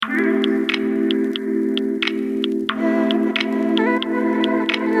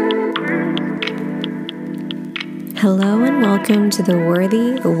Hello and welcome to the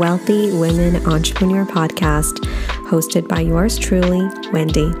Worthy, Wealthy Women Entrepreneur Podcast, hosted by yours truly,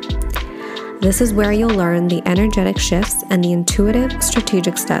 Wendy. This is where you'll learn the energetic shifts and the intuitive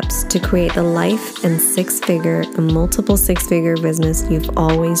strategic steps to create the life and multiple six-figure business you've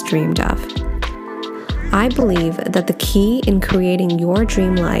always dreamed of. I believe that the key in creating your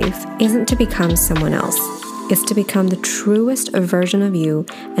dream life isn't to become someone else. It's to become the truest version of you,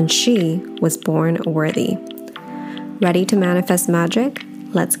 and she was born worthy. Ready to manifest magic?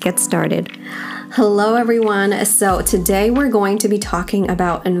 Let's get started. Hello, everyone. So today we're going to be talking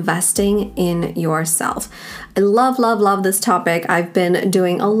about investing in yourself. I love this topic. I've been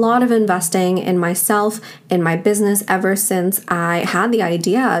doing a lot of investing in myself, in my business ever since I had the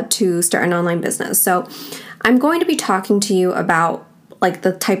idea to start an online business. So I'm going to be talking to you about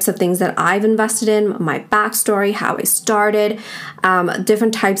the types of things that I've invested in, my backstory, how I started,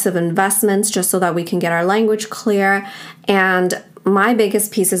 different types of investments, just so that we can get our language clear, and my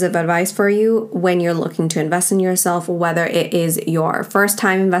biggest pieces of advice for you when you're looking to invest in yourself, whether it is your first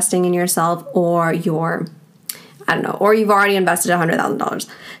time investing in yourself or or you've already invested $100,000.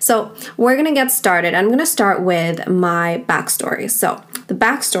 So we're going to get started. I'm going to start with my backstory. So the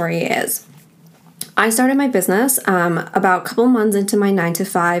backstory is, I started my business about a couple months into my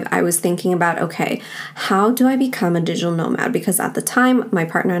 9-to-5. I was thinking about, okay, how do I become a digital nomad? Because at the time, my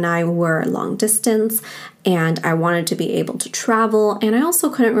partner and I were long distance and I wanted to be able to travel. And I also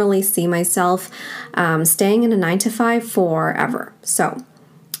couldn't really see myself staying in a 9-to-5 forever. So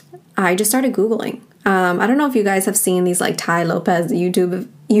I just started Googling. I don't know if you guys have seen these Tai Lopez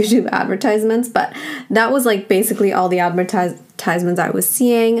YouTube advertisements, but that was basically all the advertisements I was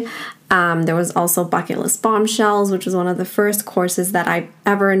seeing. There was also Bucket List Bombshells, which was one of the first courses that I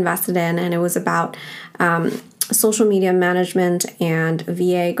ever invested in, and it was about social media management and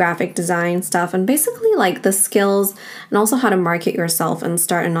VA graphic design stuff, and basically the skills and also how to market yourself and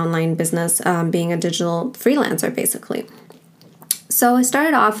start an online business, being a digital freelancer basically. So I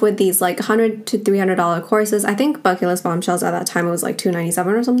started off with these $100 to $300 courses. I think Bucket List Bombshells at that time it was $297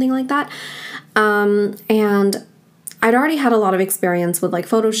 or something like that. And I'd already had a lot of experience with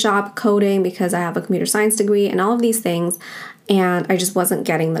Photoshop, coding, because I have a computer science degree and all of these things. And I just wasn't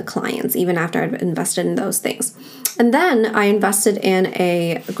getting the clients even after I'd invested in those things. And then I invested in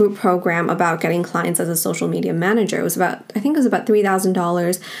a group program about getting clients as a social media manager. It was about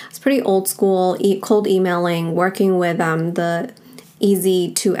 $3,000. It's pretty old school, cold emailing, working with the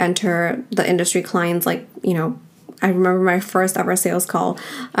easy to enter the industry clients. I remember my first ever sales call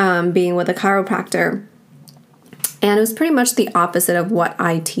being with a chiropractor. And it was pretty much the opposite of what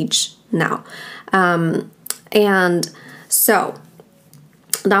I teach now. And so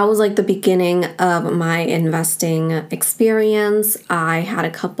that was the beginning of my investing experience. I had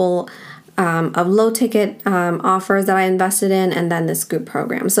a couple of low ticket offers that I invested in, and then this group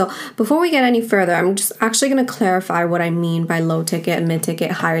program. So before we get any further, I'm just actually going to clarify what I mean by low ticket, mid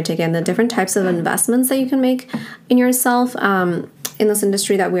ticket, higher ticket, and the different types of investments that you can make in yourself in this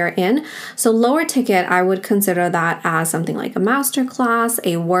industry that we are in. So lower ticket, I would consider that as something like a masterclass,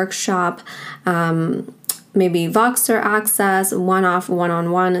 a workshop, maybe Voxer access, one-off,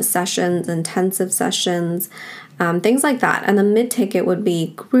 one-on-one sessions, intensive sessions, things like that. And the mid-ticket would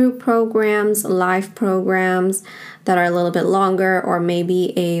be group programs, live programs that are a little bit longer, or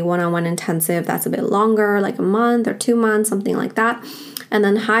maybe a one-on-one intensive that's a bit longer, a month or 2 months, something like that. And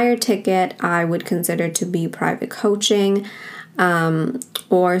then higher ticket, I would consider to be private coaching,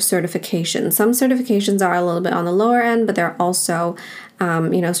 or certifications. Some certifications are a little bit on the lower end, but there are also,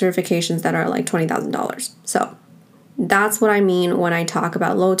 certifications that are $20,000. So that's what I mean when I talk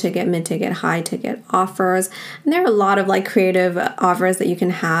about low ticket, mid ticket, high ticket offers. And there are a lot of creative offers that you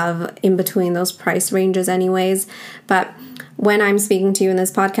can have in between those price ranges anyways. But when I'm speaking to you in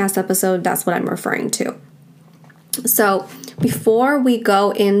this podcast episode, that's what I'm referring to. So before we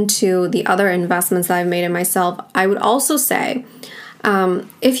go into the other investments that I've made in myself, I would also say,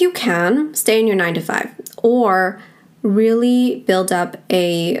 if you can, stay in your 9-to-5 or really build up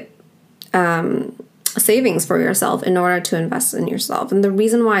a savings for yourself in order to invest in yourself. And the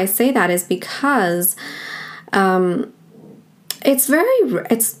reason why I say that is because it's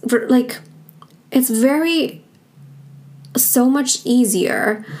so much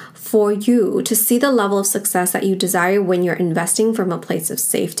easier for you to see the level of success that you desire when you're investing from a place of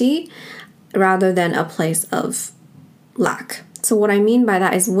safety rather than a place of lack. So what I mean by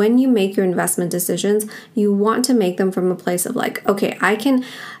that is when you make your investment decisions, you want to make them from a place of okay, I can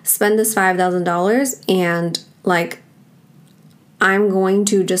spend this $5,000 and I'm going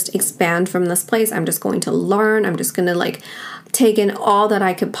to just expand from this place. I'm just going to learn. I'm just going to take in all that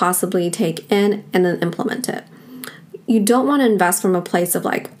I could possibly take in and then implement it. you don't want to invest from a place of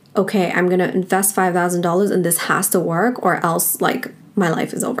like, okay, I'm going to invest $5,000 and this has to work or else like my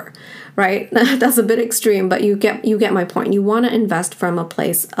life is over, right? That's a bit extreme, but you get my point. You want to invest from a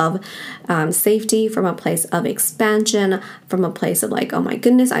place of safety, from a place of expansion, from a place of like, oh my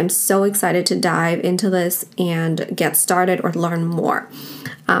goodness, I'm so excited to dive into this and get started or learn more.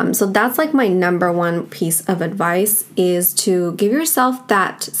 So that's like my number one piece of advice is to give yourself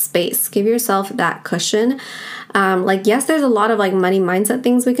that space, give yourself that cushion. Like, yes, there's a lot of like money mindset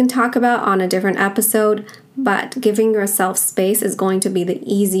things we can talk about on a different episode, but giving yourself space is going to be the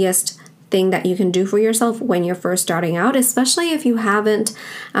easiest thing that you can do for yourself when you're first starting out, especially if you haven't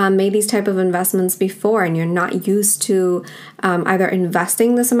made these type of investments before and you're not used to either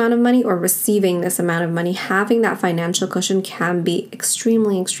investing this amount of money or receiving this amount of money. Having that financial cushion can be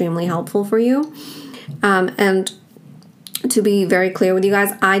extremely, extremely helpful for you. And to be very clear with you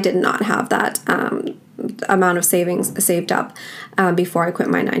guys, I did not have that amount of savings saved up before I quit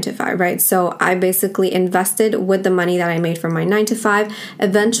my 9-to-5, right? So I basically invested with the money that I made from my 9-to-5.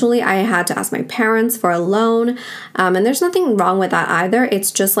 Eventually, I had to ask my parents for a loan, and there's nothing wrong with that either. It's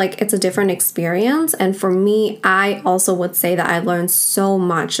just like it's a different experience. And for me, I also would say that I learned so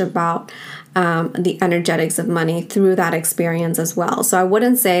much about the energetics of money through that experience as well. So I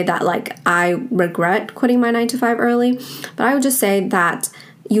wouldn't say that like I regret quitting my 9-to-5 early, but I would just say that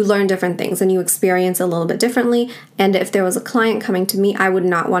you learn different things and you experience a little bit differently. And if there was a client coming to me, I would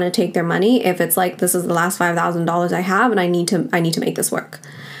not want to take their money if it's like, this is the last $5,000 I have and I need to make this work.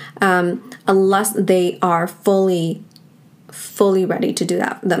 Unless they are fully ready to do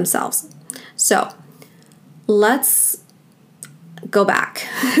that themselves. So let's go back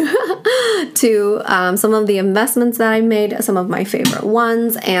to some of the investments that I made, some of my favorite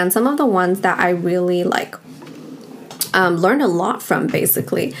ones, and some of the ones that I really like. Learned a lot from,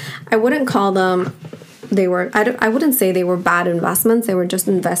 basically. I wouldn't call them, I wouldn't say they were bad investments. They were just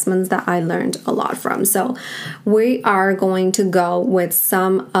investments that I learned a lot from. So we are going to go with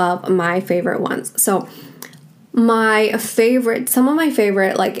some of my favorite ones. So some of my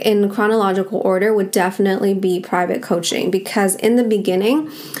favorite, like in chronological order, would definitely be private coaching, because in the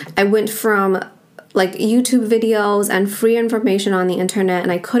beginning, I went from like YouTube videos and free information on the internet,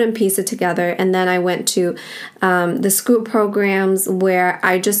 and I couldn't piece it together. And then I went to this group programs where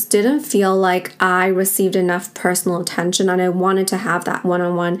I just didn't feel like I received enough personal attention, and I wanted to have that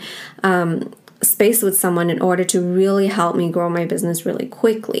one-on-one space with someone in order to really help me grow my business really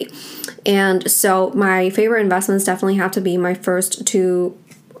quickly. And so my favorite investments definitely have to be my first two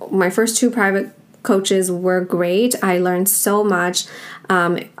private coaches were great. I learned so much.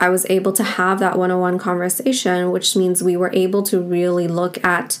 I was able to have that one-on-one conversation, which means we were able to really look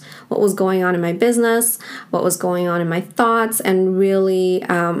at what was going on in my business, what was going on in my thoughts, and really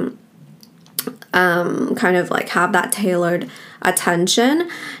kind of like have that tailored attention.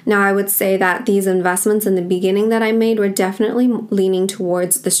 Now, I would say that these investments in the beginning that I made were definitely leaning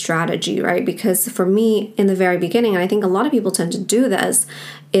towards the strategy, right? Because for me, in the very beginning, and I think a lot of people tend to do this,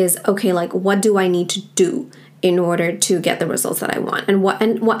 is okay, like, what do I need to do in order to get the results that I want? And what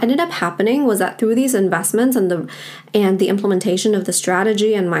ended up happening was that through these investments and the implementation of the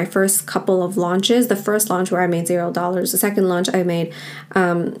strategy and my first couple of launches, the first launch where I made $0, the second launch I made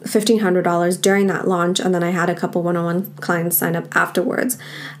 $1,500 during that launch, and then I had a couple one-on-one clients sign up afterwards.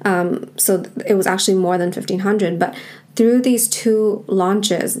 So it was actually more than $1,500, but through these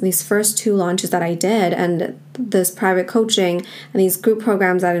first two launches that I did, and this private coaching and these group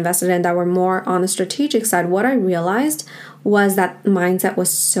programs that I invested in that were more on the strategic side, what I realized was that mindset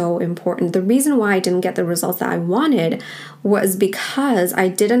was so important. The reason why I didn't get the results that I wanted was because I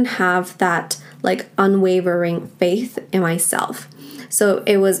didn't have that like unwavering faith in myself. So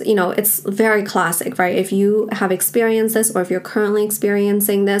it was, it's very classic, right? If you have experienced this, or if you're currently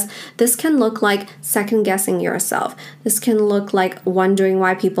experiencing this can look like second guessing yourself. This can look like wondering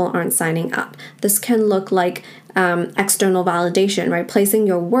why people aren't signing up. This can look like external validation, right? Placing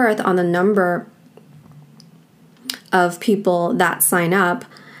your worth on the number of people that sign up,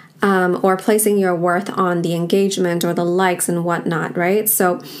 or placing your worth on the engagement or the likes and whatnot, right?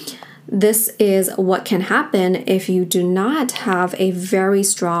 So this is what can happen if you do not have a very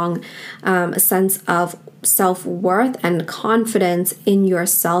strong sense of self-worth and confidence in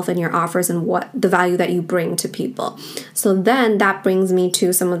yourself and your offers and what the value that you bring to people. So then that brings me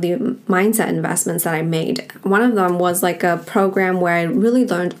to some of the mindset investments that I made. One of them was like a program where I really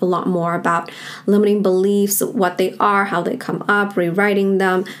learned a lot more about limiting beliefs, what they are, how they come up, rewriting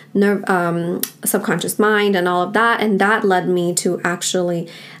them, subconscious mind and all of that. And that led me to actually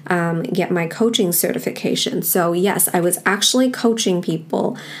get my coaching certification. So yes, I was actually coaching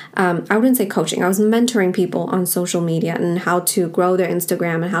people. I wouldn't say coaching. I was mentoring people on social media and how to grow their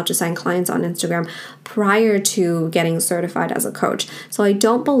Instagram and how to sign clients on Instagram prior to getting certified as a coach. So I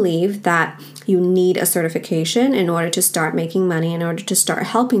don't believe that you need a certification in order to start making money, in order to start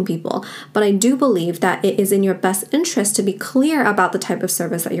helping people. But I do believe that it is in your best interest to be clear about the type of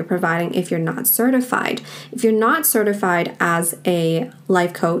service that you're providing if you're not certified. If you're not certified as a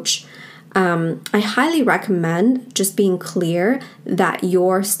life coach, I highly recommend just being clear that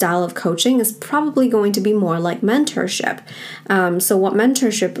your style of coaching is probably going to be more like mentorship. So what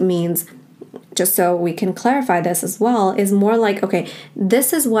mentorship means, just so we can clarify this as well, is more like, okay,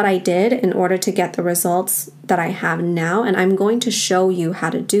 this is what I did in order to get the results that I have now, and I'm going to show you how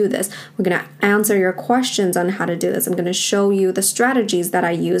to do this. We're going to answer your questions on how to do this. I'm going to show you the strategies that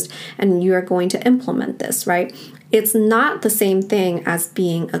I used, and you're going to implement this, right? It's not the same thing as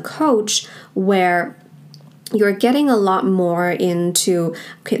being a coach where you're getting a lot more into,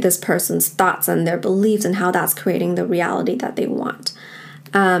 okay, this person's thoughts and their beliefs and how that's creating the reality that they want.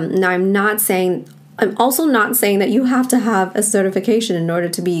 Now, I'm also not saying that you have to have a certification in order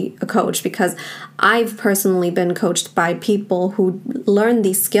to be a coach, because I've personally been coached by people who learn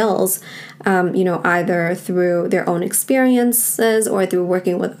these skills, either through their own experiences or through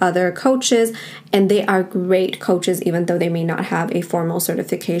working with other coaches, and they are great coaches even though they may not have a formal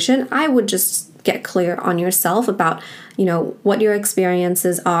certification. I would just get clear on yourself about, what your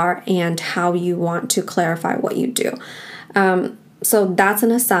experiences are and how you want to clarify what you do. So that's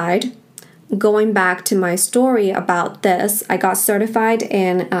an aside. Going back to my story about this, I got certified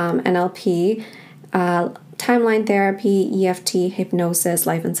in NLP, timeline therapy, EFT, hypnosis,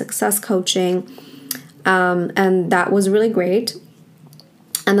 life and success coaching, and that was really great.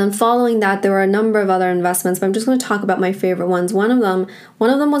 And then following that, there were a number of other investments, but I'm just going to talk about my favorite ones. One of them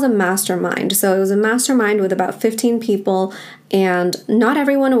was a mastermind. So it was a mastermind with about 15 people, and not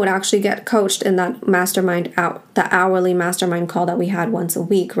everyone would actually get coached in that mastermind the hourly mastermind call that we had once a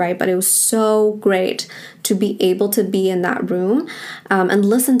week, right? But it was so great to be able to be in that room and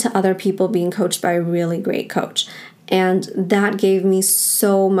listen to other people being coached by a really great coach. And that gave me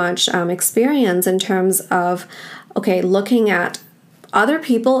so much experience in terms of, okay, looking at other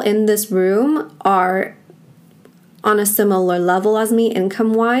people in this room are on a similar level as me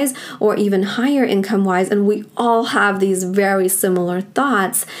income-wise, or even higher income-wise, and we all have these very similar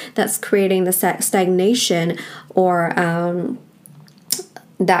thoughts that's creating the stagnation or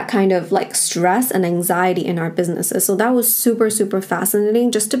that kind of like stress and anxiety in our businesses. So that was super, super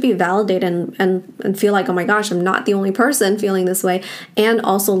fascinating just to be validated and feel like, oh my gosh, I'm not the only person feeling this way, and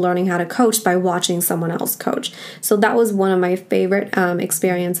also learning how to coach by watching someone else coach. So that was one of my favorite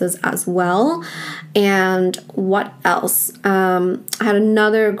experiences as well. And what else? I had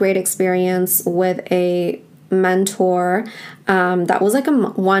another great experience with a mentor that was like a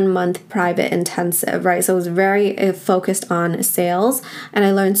 1 month private intensive, right? So it was very focused on sales, and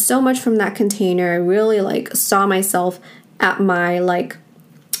I learned so much from that container. I really saw myself at my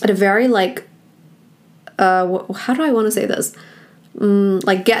at a very how do I want to say this?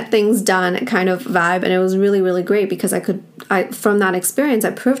 Get things done kind of vibe, and it was really, really great because from that experience,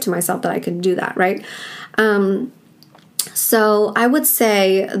 I proved to myself that I could do that, right? So I would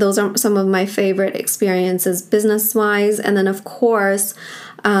say those are some of my favorite experiences business-wise. And then, of course,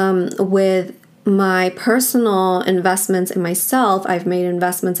 with my personal investments in myself, I've made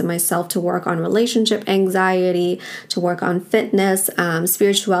investments in myself to work on relationship anxiety, to work on fitness,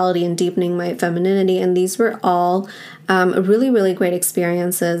 spirituality, and deepening my femininity. And these were all really, really great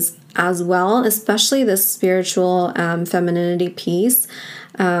experiences as well, especially the spiritual femininity piece.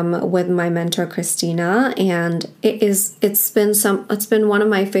 With my mentor Christina, and it's been one of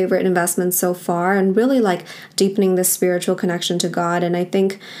my favorite investments so far, and really deepening the spiritual connection to God. And I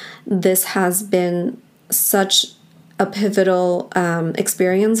think this has been such a pivotal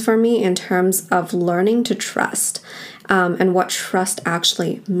experience for me in terms of learning to trust and what trust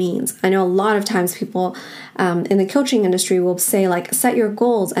actually means. I know a lot of times people in the coaching industry will say set your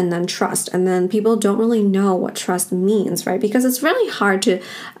goals and then trust, and then people don't really know what trust means, right? Because it's really hard to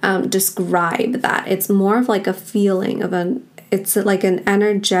describe that. It's more of a feeling of it's like an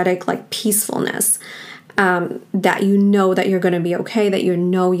energetic peacefulness that you know that you're going to be okay, that you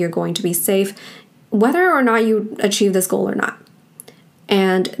know you're going to be safe, whether or not you achieve this goal or not.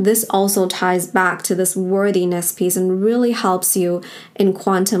 And this also ties back to this worthiness piece and really helps you in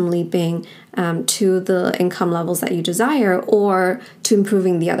quantum leaping to the income levels that you desire, or to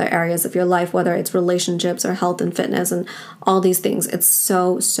improving the other areas of your life, whether it's relationships or health and fitness and all these things. It's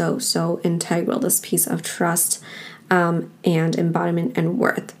so integral, this piece of trust and embodiment and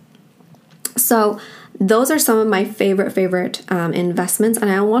worth. So those are some of my favorite investments, and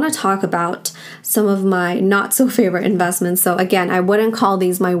I want to talk about some of my not so favorite investments. So again, I wouldn't call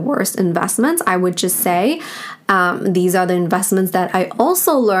these my worst investments. I would just say these are the investments that I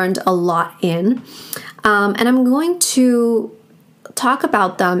also learned a lot in, and I'm going to talk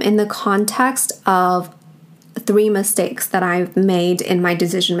about them in the context of 3 mistakes that I've made in my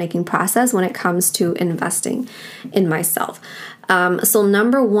decision-making process when it comes to investing in myself. So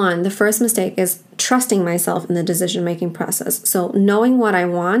number 1, the first mistake is trusting myself in the decision-making process. So knowing what I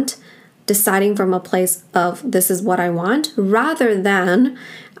want, deciding from a place of this is what I want, rather than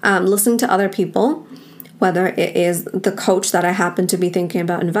listening to other people, whether it is the coach that I happen to be thinking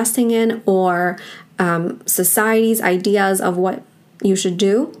about investing in, or society's ideas of what you should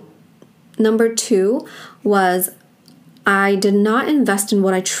do. Number 2 was I did not invest in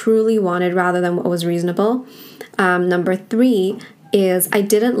what I truly wanted rather than what was reasonable. Number 3 is I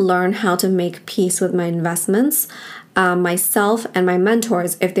didn't learn how to make peace with my investments, myself and my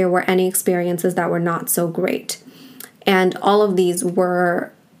mentors, if there were any experiences that were not so great. And all of these,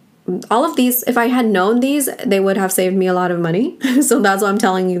 if I had known these, they would have saved me a lot of money. So that's why I'm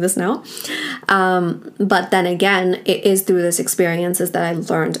telling you this now. But then again, it is through these experiences that I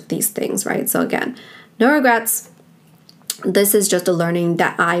learned these things, right? So again, no regrets. This is just a learning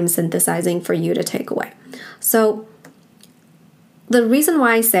that I'm synthesizing for you to take away. So the reason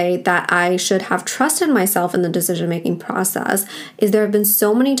why I say that I should have trusted myself in the decision-making process is there have been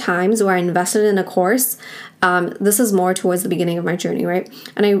so many times where I invested in a course. This is more towards the beginning of my journey, right?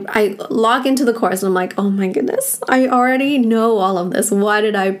 And I log into the course and I'm like, oh my goodness, I already know all of this. Why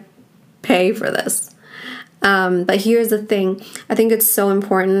did I pay for this? But here's the thing. I think it's so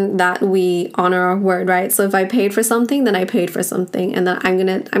important that we honor our word, right? So if I paid for something, then I paid for something, and then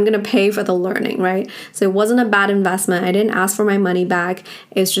I'm gonna pay for the learning, right? So it wasn't a bad investment. I didn't ask for my money back.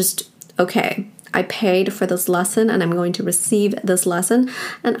 It's just, okay, I paid for this lesson and I'm going to receive this lesson.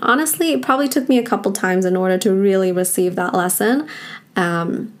 And honestly, it probably took me a couple times in order to really receive that lesson.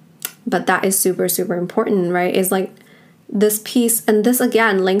 But that is super important, right? It's like this piece, and this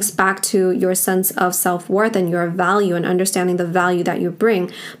again links back to your sense of self-worth and your value and understanding the value that you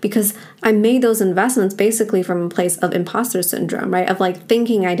bring, because I made those investments basically from a place of imposter syndrome, right? Of like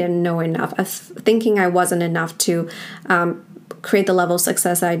thinking I didn't know enough, of thinking I wasn't enough to create the level of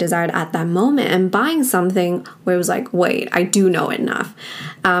success that I desired at that moment, and buying something where it was like, wait, I do know enough.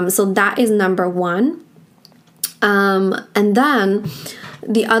 So that is number 1. And then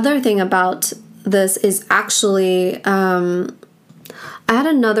the other thing about this is actually, I had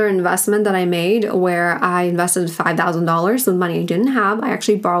another investment that I made where I invested $5,000 with money I didn't have. I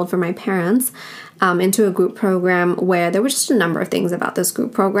actually borrowed from my parents into a group program where there were just a number of things about this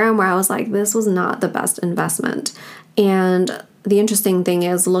group program where I was like, this was not the best investment. And the interesting thing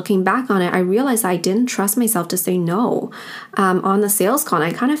is, looking back on it, I realized I didn't trust myself to say no. On the sales call,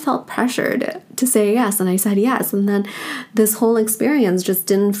 I kind of felt pressured to say yes, and I said yes. And then this whole experience just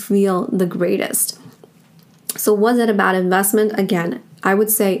didn't feel the greatest. So was it a bad investment? Again, I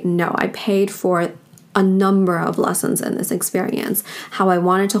would say no. I paid for a number of lessons in this experience. How I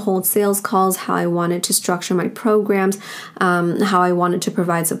wanted to hold sales calls, how I wanted to structure my programs, how I wanted to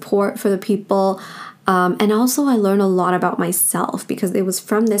provide support for the people. And also I learned a lot about myself, because it was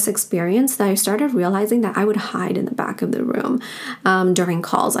from this experience that I started realizing that I would hide in the back of the room during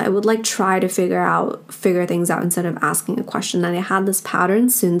calls. I would like try to figure things out instead of asking a question. And I had this pattern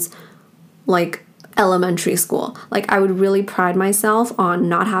since like elementary school. Like I would really pride myself on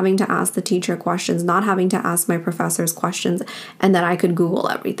not having to ask the teacher questions, not having to ask my professors questions, and that I could Google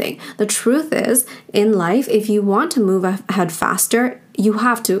everything. The truth is, in life, if you want to move ahead faster, you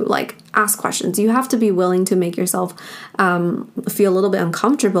have to like ask questions. You have to be willing to make yourself feel a little bit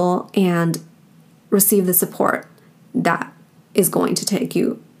uncomfortable and receive the support that is going to take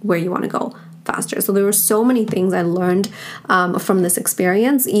you where you want to go faster. So there were so many things I learned from this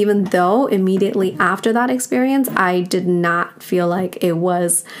experience, even though immediately after that experience, I did not feel like it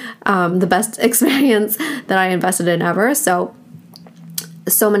was the best experience that I invested in ever. So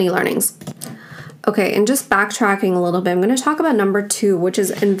many learnings. Okay, and just backtracking a little bit, I'm going to talk about number 2, which is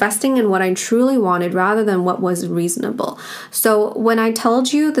investing in what I truly wanted rather than what was reasonable. So when I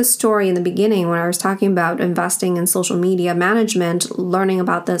told you the story in the beginning, when I was talking about investing in social media management, learning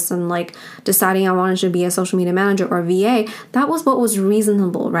about this and like deciding I wanted to be a social media manager or VA, that was what was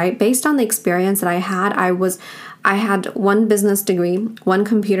reasonable, right? Based on the experience that I had, I had 1 business degree, 1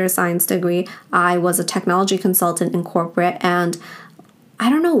 computer science degree. I was a technology consultant in corporate, and I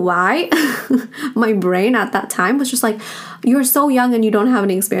don't know why my brain at that time was just like, you're so young and you don't have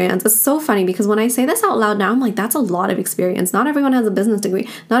any experience. It's so funny because when I say this out loud now, I'm like, that's a lot of experience. Not everyone has a business degree.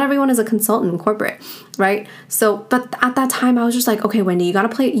 Not everyone is a consultant in corporate, right? So, but at that time I was just like, okay, Wendy, you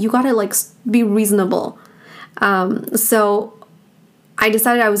gotta like be reasonable. So I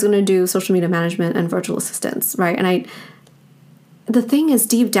decided I was going to do social media management and virtual assistants, right? And the thing is,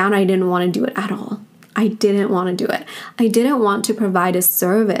 deep down, I didn't want to do it at all. I didn't want to do it. I didn't want to provide a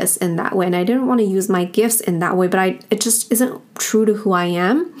service in that way, and I didn't want to use my gifts in that way, but it just isn't true to who I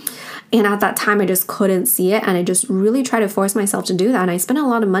am. And at that time, I just couldn't see it, and I just really tried to force myself to do that, and I spent a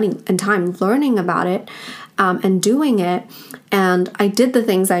lot of money and time learning about it and doing it, and I did the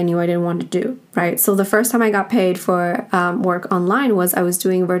things I knew I didn't want to do, right? So the first time I got paid for work online was I was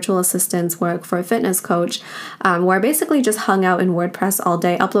doing virtual assistance work for a fitness coach, where I basically just hung out in WordPress all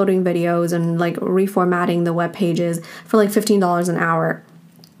day, uploading videos and like reformatting the web pages for like $15 an hour.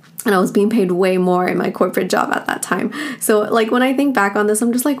 And I was being paid way more in my corporate job at that time. So like when I think back on this,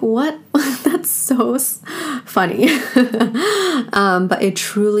 I'm just like, what? That's so funny. But it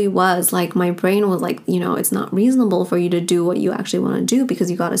truly was like, my brain was like, it's not reasonable for you to do what you actually want to do because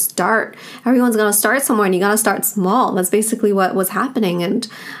you got to start. Everyone's going to start somewhere and you got to start small. That's basically what was happening and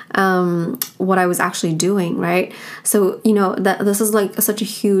what I was actually doing, right? So, that this is like such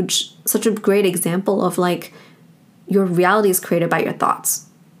a great example of like your reality is created by your thoughts.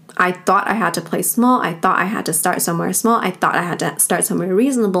 I thought I had to play small. I thought I had to start somewhere small. I thought I had to start somewhere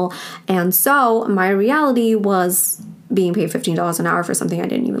reasonable. And so my reality was being paid $15 an hour for something I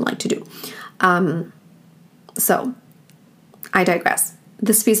didn't even like to do. So I digress.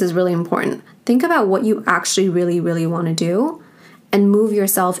 This piece is really important. Think about what you actually really, really want to do and move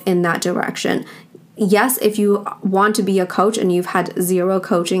yourself in that direction. Yes, if you want to be a coach and you've had 0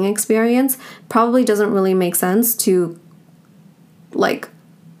 coaching experience, probably doesn't really make sense to like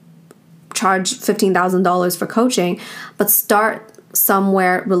charge $15,000 for coaching, but start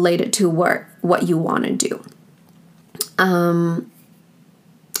somewhere related to what you want to do. And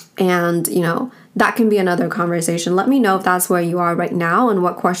that can be another conversation. Let me know if that's where you are right now and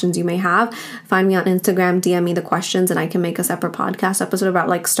what questions you may have. Find me on Instagram, DM me the questions, and I can make a separate podcast episode about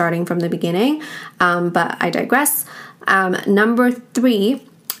like starting from the beginning. But I digress. Number 3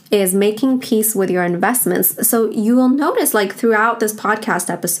 is making peace with your investments. So you will notice like throughout this podcast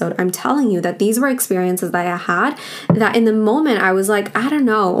episode, I'm telling you that these were experiences that I had that in the moment I was like, I don't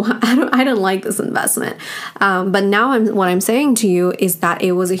know, I don't like this investment. But now what I'm saying to you is that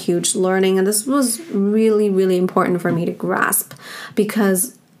it was a huge learning, and this was really, really important for me to grasp,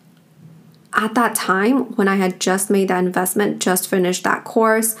 because at that time when I had just made that investment, just finished that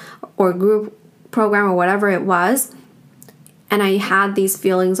course or group program or whatever it was, and I had these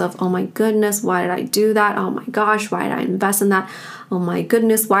feelings of, oh my goodness, why did I do that? Oh my gosh, why did I invest in that? Oh my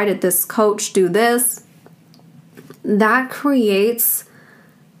goodness, why did this coach do this? That creates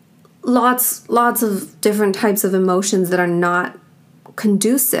lots of different types of emotions that are not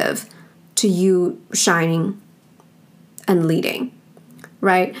conducive to you shining and leading,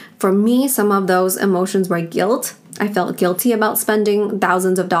 right? For me, some of those emotions were guilt. I felt guilty about spending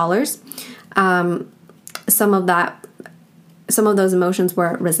thousands of dollars. Some of those emotions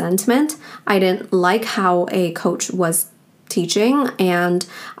were resentment. I didn't like how a coach was teaching, and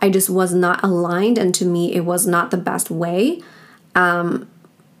I just was not aligned, and to me it was not the best way. And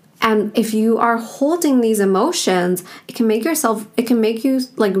if you are holding these emotions, it can make you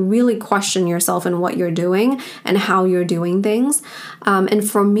like really question yourself and what you're doing and how you're doing things. And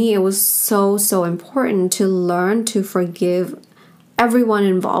for me, it was so important to learn to forgive everyone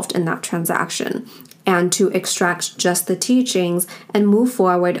involved in that transaction, and to extract just the teachings and move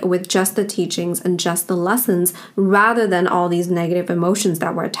forward with just the teachings and just the lessons, rather than all these negative emotions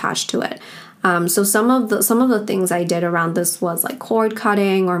that were attached to it. So some of the things I did around this was like cord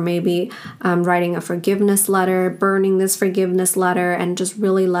cutting, or maybe writing a forgiveness letter, burning this forgiveness letter, and just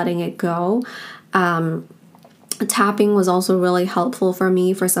really letting it go. Tapping was also really helpful for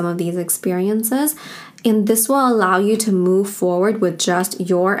me for some of these experiences. And this will allow you to move forward with just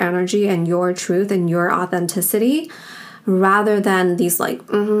your energy and your truth and your authenticity, rather than these like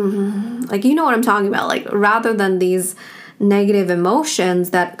you know what I'm talking about, like rather than these negative emotions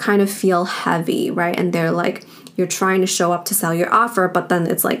that kind of feel heavy, right? And they're like, you're trying to show up to sell your offer, but then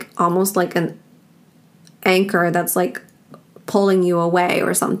it's like almost like an anchor that's like pulling you away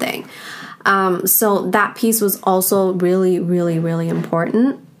or something. So that piece was also really, really, really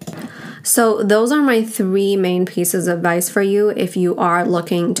important. So those are my 3 main pieces of advice for you if you are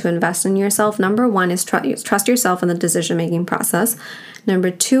looking to invest in yourself. Number 1 is trust yourself in the decision-making process.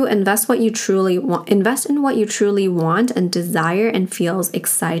 Number 2, invest in what you truly want and desire and feels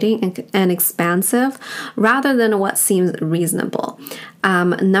exciting and expansive rather than what seems reasonable.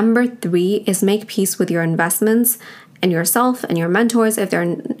 Number 3 is make peace with your investments and yourself and your mentors if there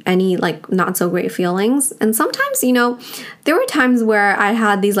are any like not so great feelings. And sometimes, there were times where I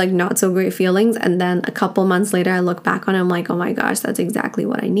had these like not so great feelings, and then a couple months later I look back on it, I'm like, oh my gosh, that's exactly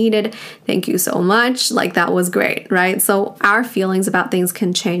what I needed. Thank you so much. Like, that was great, right? So our feelings about things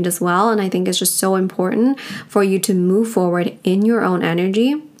can change as well. And I think it's just so important for you to move forward in your own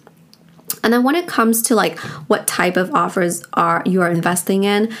energy. And then when it comes to like what type of offers you are investing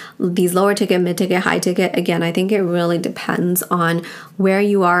in, these lower ticket, mid ticket, high ticket, again, I think it really depends on where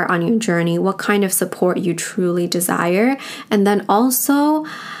you are on your journey, what kind of support you truly desire, and then also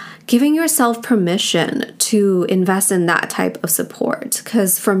giving yourself permission to invest in that type of support.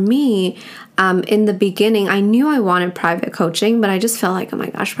 Because for me, in the beginning, I knew I wanted private coaching, but I just felt like, oh my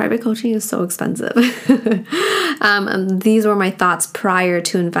gosh, private coaching is so expensive. These were my thoughts prior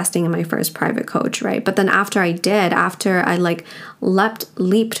to investing in my first private coach, right? But then after I like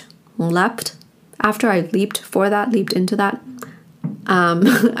leaped into that,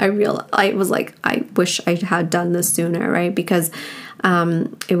 I was like, I wish I had done this sooner, right? Because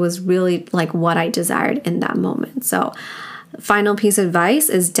it was really like what I desired in that moment. So final piece of advice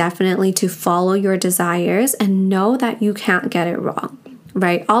is definitely to follow your desires and know that you can't get it wrong,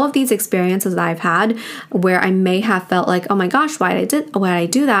 right? All of these experiences that I've had where I may have felt like, oh my gosh, why did I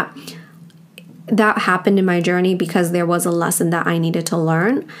do that? That happened in my journey because there was a lesson that I needed to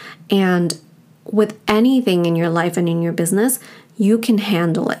learn. And with anything in your life and in your business, you can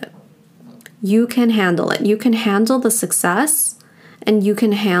handle it. You can handle it. You can handle the success, and you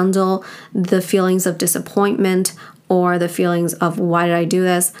can handle the feelings of disappointment or the feelings of why did I do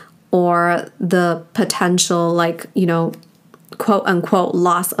this, or the potential quote unquote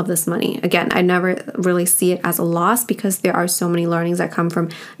loss of this money. Again, I never really see it as a loss because there are so many learnings that come from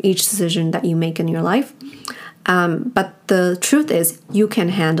each decision that you make in your life. But the truth is you can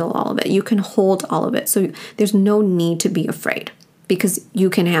handle all of it. You can hold all of it. So there's no need to be afraid because you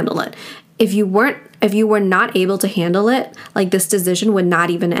can handle it. If you were not able to handle it, like this decision would not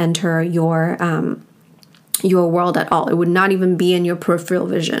even enter your world at all. It would not even be in your peripheral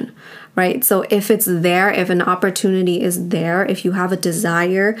vision, right? So if it's there, if an opportunity is there, if you have a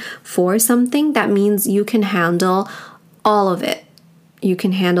desire for something, that means you can handle all of it. You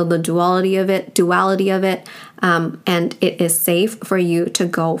can handle the duality of it, and it is safe for you to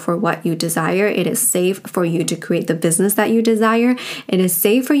go for what you desire. It is safe for you to create the business that you desire. It is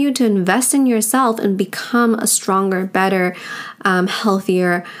safe for you to invest in yourself and become a stronger, better,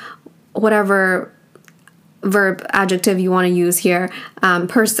 healthier, whatever verb, adjective you want to use here,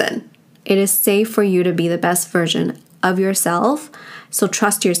 person. It is safe for you to be the best version of yourself. So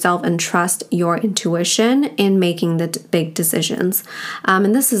trust yourself and trust your intuition in making the big decisions.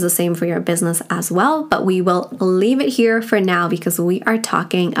 And this is the same for your business as well, but we will leave it here for now because we are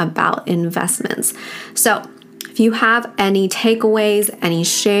talking about investments. So if you have any takeaways, any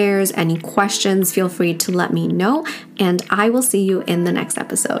shares, any questions, feel free to let me know, and I will see you in the next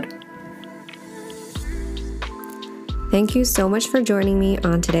episode. Thank you so much for joining me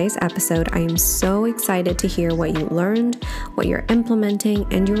on today's episode. I am so excited to hear what you learned, what you're implementing,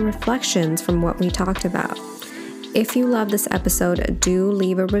 and your reflections from what we talked about. If you love this episode, do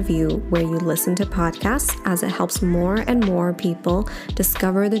leave a review where you listen to podcasts, as it helps more and more people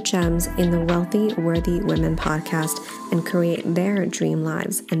discover the gems in the Wealthy, Worthy Women podcast and create their dream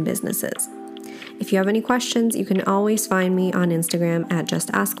lives and businesses. If you have any questions, you can always find me on Instagram at Just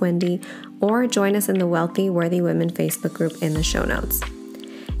Ask Wendy, or join us in the Wealthy, Worthy Women Facebook group in the show notes.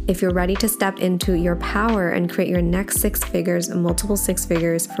 If you're ready to step into your power and create your next 6 figures, multiple 6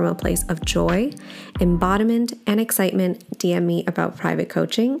 figures from a place of joy, embodiment, and excitement, DM me about private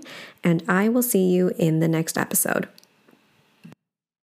coaching, and I will see you in the next episode.